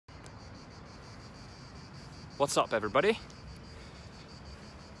What's up, everybody?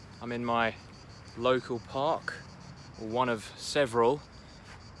 I'm in my local park, one of several.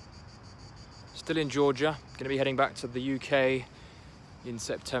 Still in Georgia, going to be heading back to the UK in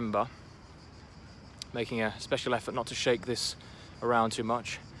September. Making a special effort not to shake this around too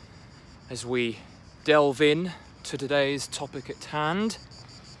much as we delve in to today's topic at hand.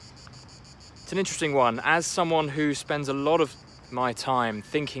 It's an interesting one. As someone who spends a lot of my time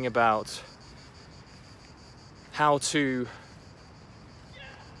thinking about how to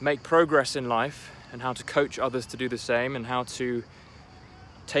make progress in life and how to coach others to do the same and how to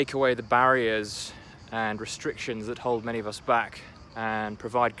take away the barriers and restrictions that hold many of us back and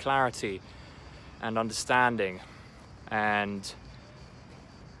provide clarity and understanding and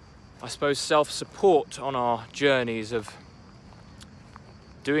I suppose self-support on our journeys of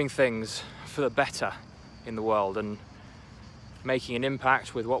doing things for the better in the world and making an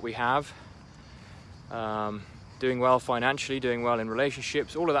impact with what we have, doing well financially, doing well in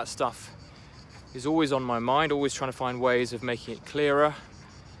relationships. All of that stuff is always on my mind, always trying to find ways of making it clearer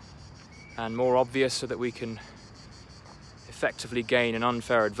and more obvious so that we can effectively gain an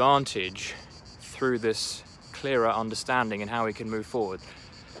unfair advantage through this clearer understanding and how we can move forward.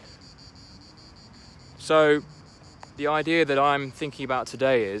 So the idea that I'm thinking about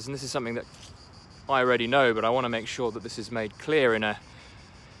today is, and this is something that I already know, but I want to make sure that this is made clear in a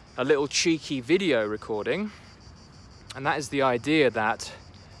little cheeky video recording, and that is the idea that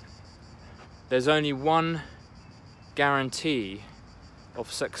there's only one guarantee of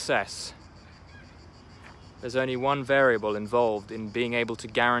success. There's only one variable involved in being able to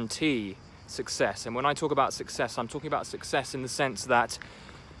guarantee success. And when I talk about success, I'm talking about success in the sense that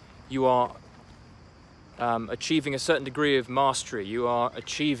you are achieving a certain degree of mastery. You are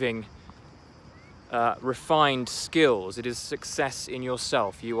achieving refined skills. It is success in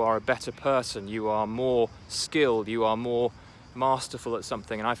yourself. You are a better person. You are more skilled. You are more masterful at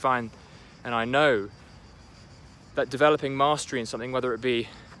something. And I find, and I know that developing mastery in something, whether it be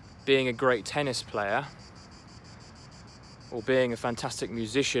being a great tennis player or being a fantastic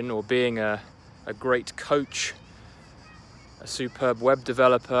musician or being a great coach, a superb web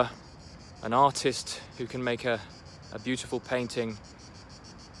developer, an artist who can make a beautiful painting.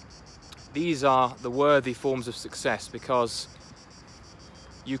 These are the worthy forms of success because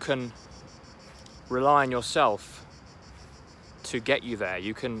you can rely on yourself to get you there.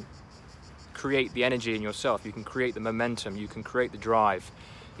 You can create the energy in yourself. You can create the momentum. You can create the drive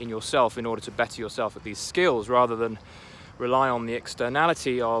in yourself in order to better yourself at these skills rather than rely on the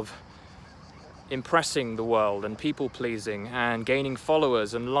externality of impressing the world and people pleasing and gaining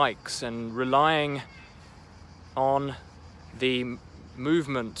followers and likes and relying on the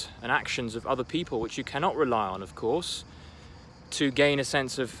movement and actions of other people, which you cannot rely on, of course, to gain a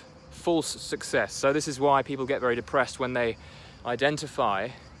sense of false success. So this is why people get very depressed when they identify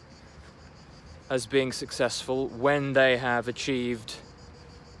as being successful when they have achieved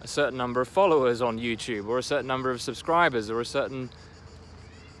a certain number of followers on YouTube or a certain number of subscribers or a certain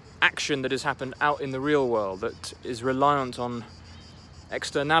action that has happened out in the real world that is reliant on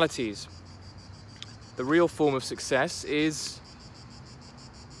externalities. The real form of success is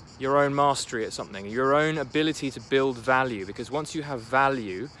your own mastery at something, your own ability to build value, because once you have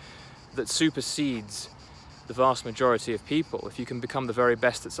value that supersedes the vast majority of people, if you can become the very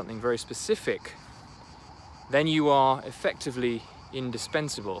best at something very specific, then you are effectively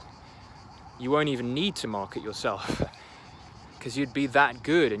indispensable. You won't even need to market yourself because you'd be that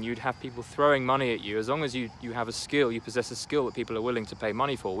good and you'd have people throwing money at you. As long as you have a skill, you possess a skill that people are willing to pay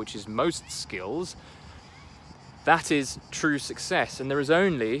money for, which is most skills, that is true success. And there is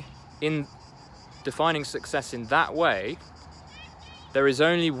only, in defining success in that way, there is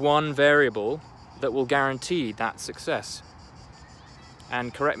only one variable that will guarantee that success.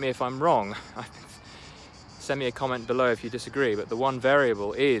 And correct me if I'm wrong, send me a comment below if you disagree, but the one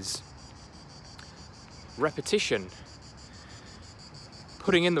variable is repetition.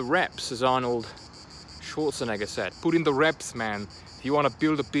 Putting in the reps, as Arnold Schwarzenegger said. Put in the reps, man. If you want to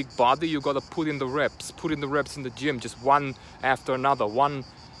build a big body, you got to put in the reps. Put in the reps in the gym, just one after another, one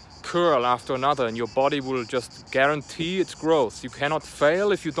curl after another, and your body will just guarantee its growth. You cannot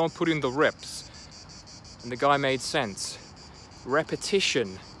fail if you don't put in the reps. And the guy made sense.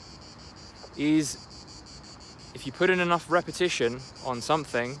 Repetition is, if you put in enough repetition on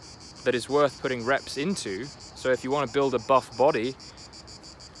something that is worth putting reps into, so if you want to build a buff body,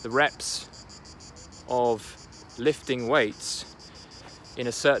 the reps of lifting weights in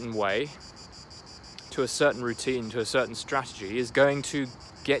a certain way, to a certain routine, to a certain strategy, is going to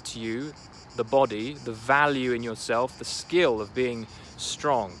get you the body, the value in yourself, the skill of being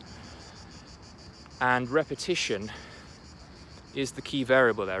strong. And repetition is the key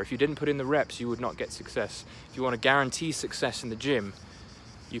variable there. If you didn't put in the reps, you would not get success. If you want to guarantee success in the gym,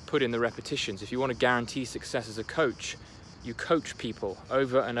 you put in the repetitions. If you want to guarantee success as a coach, you coach people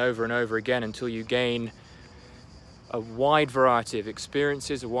over and over and over again until you gain a wide variety of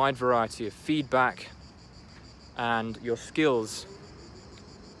experiences, a wide variety of feedback, and your skills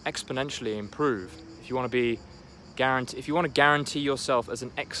exponentially improve. If you want to guarantee yourself as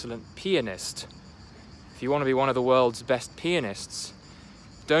an excellent pianist, if you want to be one of the world's best pianists,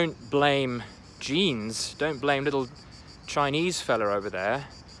 don't blame genes, don't blame little Chinese fella over there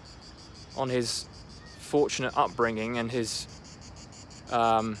on his fortunate upbringing and his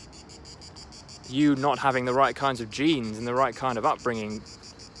you not having the right kinds of genes and the right kind of upbringing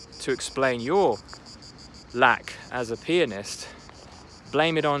to explain your lack as a pianist.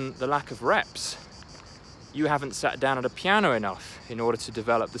 Blame it on the lack of reps. You haven't sat down at a piano enough in order to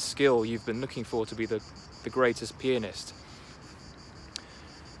develop the skill you've been looking for to be the greatest pianist.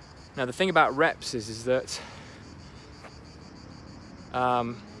 Now the thing about reps is that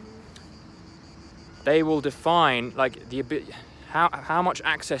they will define, like, how much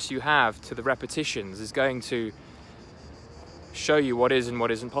access you have to the repetitions is going to show you what is and what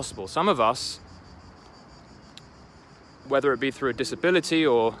isn't possible. Some of us, whether it be through a disability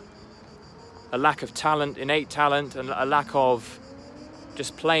or a lack of talent, innate talent, and a lack of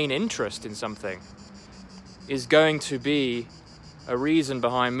just plain interest in something, is going to be a reason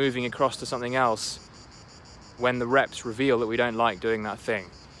behind moving across to something else when the reps reveal that we don't like doing that thing.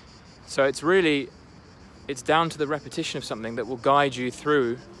 So it's down to the repetition of something that will guide you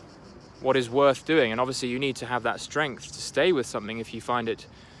through what is worth doing. And obviously you need to have that strength to stay with something if you find it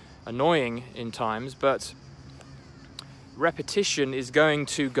annoying in times, but repetition is going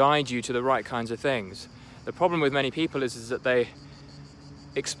to guide you to the right kinds of things. The problem with many people is that they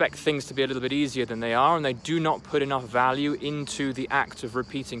expect things to be a little bit easier than they are, and they do not put enough value into the act of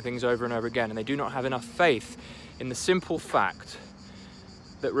repeating things over and over again, and they do not have enough faith in the simple fact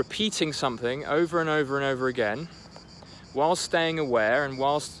that repeating something over and over and over again, while staying aware and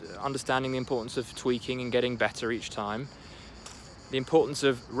whilst understanding the importance of tweaking and getting better each time, the importance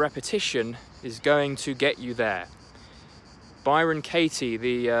of repetition is going to get you there. Byron Katie,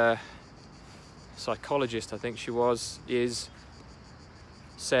 the psychologist, I think she was,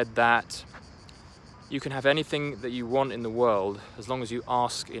 said that you can have anything that you want in the world as long as you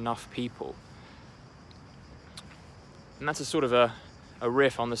ask enough people. And that's a sort of a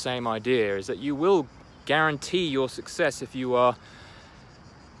riff on the same idea, is that you will guarantee your success if you are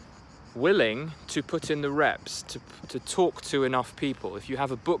willing to put in the reps, to talk to enough people. If you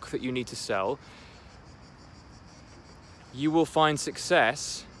have a book that you need to sell, you will find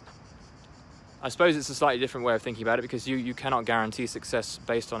success. I suppose it's a slightly different way of thinking about it, because you cannot guarantee success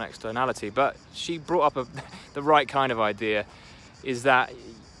based on externality, but she brought up the right kind of idea, is that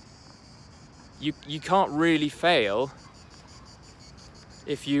you can't really fail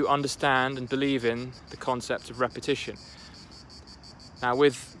if you understand and believe in the concept of repetition. Now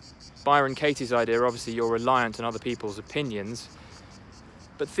with Byron Katie's idea, obviously you're reliant on other people's opinions,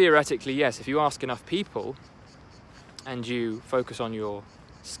 but theoretically, yes, if you ask enough people and you focus on your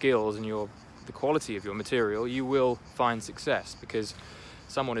skills and the quality of your material, you will find success, because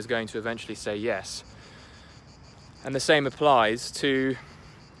someone is going to eventually say yes. And the same applies to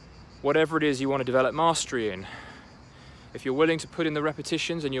whatever it is you want to develop mastery in. If you're willing to put in the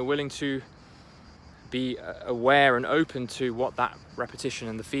repetitions and you're willing to be aware and open to what that repetition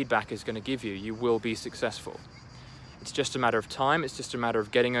and the feedback is going to give you, you will be successful. It's just a matter of time. It's just a matter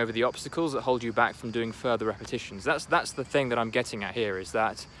of getting over the obstacles that hold you back from doing further repetitions. That's the thing that I'm getting at here, is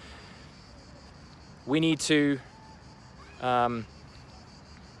that we need to allow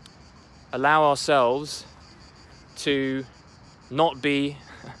ourselves to not be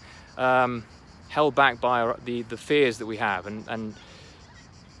held back by the fears that we have, and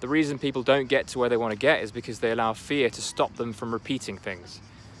the reason people don't get to where they want to get is because they allow fear to stop them from repeating things.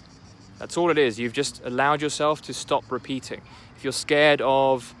 That's all it is. You've just allowed yourself to stop repeating. If you're scared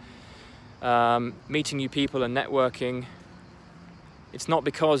of meeting new people and networking, it's not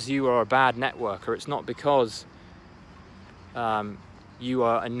because you are a bad networker. It's not because you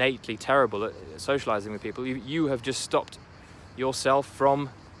are innately terrible at socializing with people. You have just stopped yourself from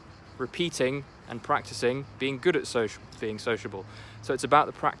repeating and practicing being good at being sociable. So it's about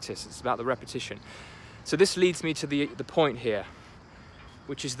the practice, it's about the repetition. So this leads me to the point here,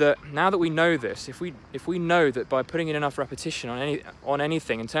 which is that now that we know this, if we know that by putting in enough repetition on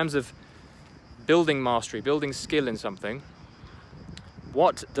anything in terms of building mastery, building skill in something,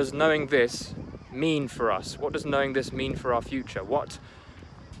 what does knowing this mean for us? What does knowing this mean for our future? What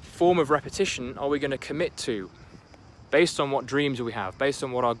form of repetition are we going to commit to based on what dreams we have, based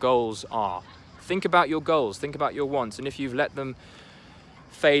on what our goals are? Think about your goals, think about your wants, and if you've let them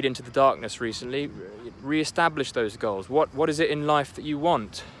fade into the darkness recently, re-establish those goals. What is it in life that you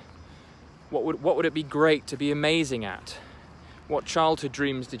want? What would it be great to be amazing at? What childhood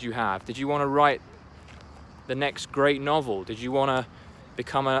dreams did you have? Did you want to write the next great novel? Did you want to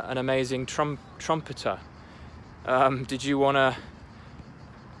become an amazing trumpeter? Did you want to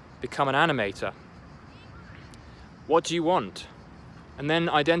become an animator? What do you want? And then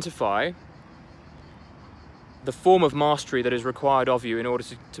identify the form of mastery that is required of you in order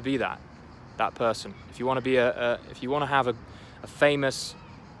to be that person. If you want to be if you want to have a famous,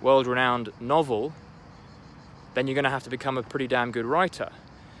 world-renowned novel, then you're going to have to become a pretty damn good writer.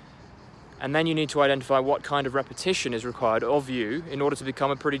 And then you need to identify what kind of repetition is required of you in order to become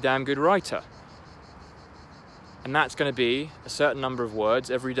a pretty damn good writer. And that's going to be a certain number of words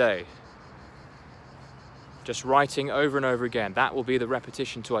every day. Just writing over and over again. That will be the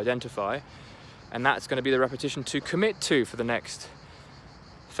repetition to identify. And that's going to be the repetition to commit to for the next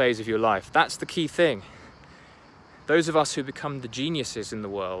phase of your life. That's the key thing. Those of us who become the geniuses in the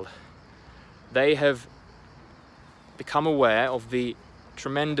world, they have become aware of the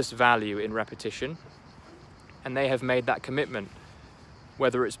tremendous value in repetition, and they have made that commitment,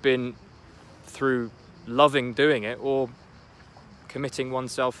 whether it's been through loving doing it or committing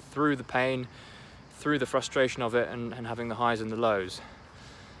oneself through the pain, through the frustration of it, and having the highs and the lows.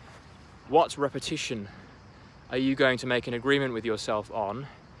 What repetition are you going to make an agreement with yourself on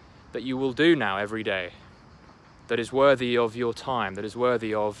that you will do now every day, that is worthy of your time, that is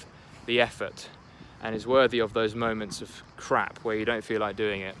worthy of the effort, and is worthy of those moments of crap where you don't feel like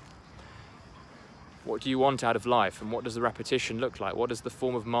doing it? What do you want out of life, and what does the repetition look like? What does the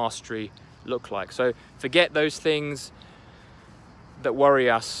form of mastery look like? So forget those things that worry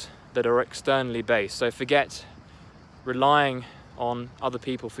us that are externally based. So forget relying on other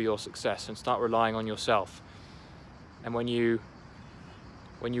people for your success and start relying on yourself. And when you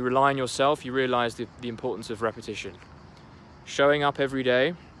rely on yourself, you realize the importance of repetition. Showing up every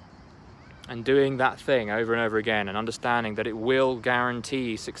day and doing that thing over and over again, and understanding that it will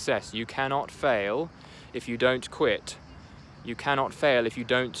guarantee success. You cannot fail if you don't quit. You cannot fail if you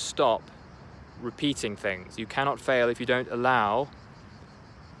don't stop repeating things. You cannot fail if you don't allow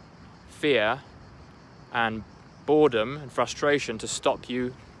fear and boredom and frustration to stop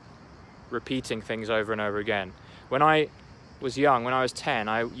you repeating things over and over again. When I was young, when I was 10,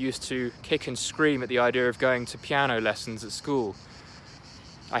 I used to kick and scream at the idea of going to piano lessons at school.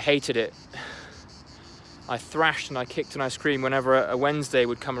 I hated it. I thrashed and I kicked and I screamed whenever a Wednesday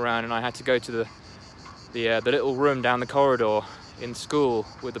would come around and I had to go to the little room down the corridor in school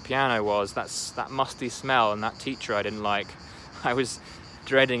where the piano was. That musty smell and that teacher I didn't like. I was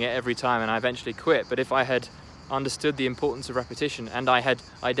dreading it every time, and I eventually quit. But if I had understood the importance of repetition and I had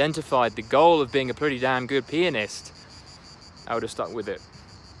identified the goal of being a pretty damn good pianist, I would have stuck with it,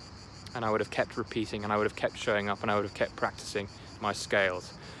 and I would have kept repeating, and I would have kept showing up, and I would have kept practicing my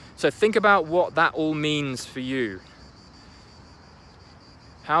scales. So think about what that all means for you.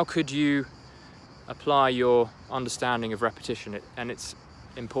 How could you apply your understanding of repetition and its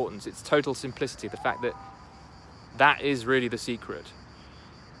importance, its total simplicity, the fact that that is really the secret?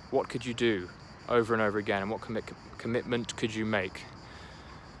 What could you do over and over again, and what commitment could you make?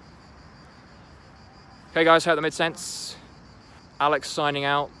 Okay guys, hope that made sense. Alex signing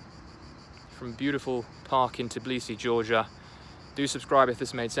out from beautiful park in Tbilisi, Georgia. Do subscribe if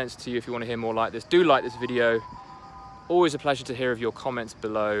this made sense to you, if you want to hear more like this. Do like this video. Always a pleasure to hear of your comments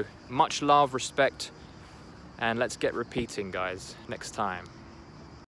below. Much love, respect, and let's get repeating, guys, next time.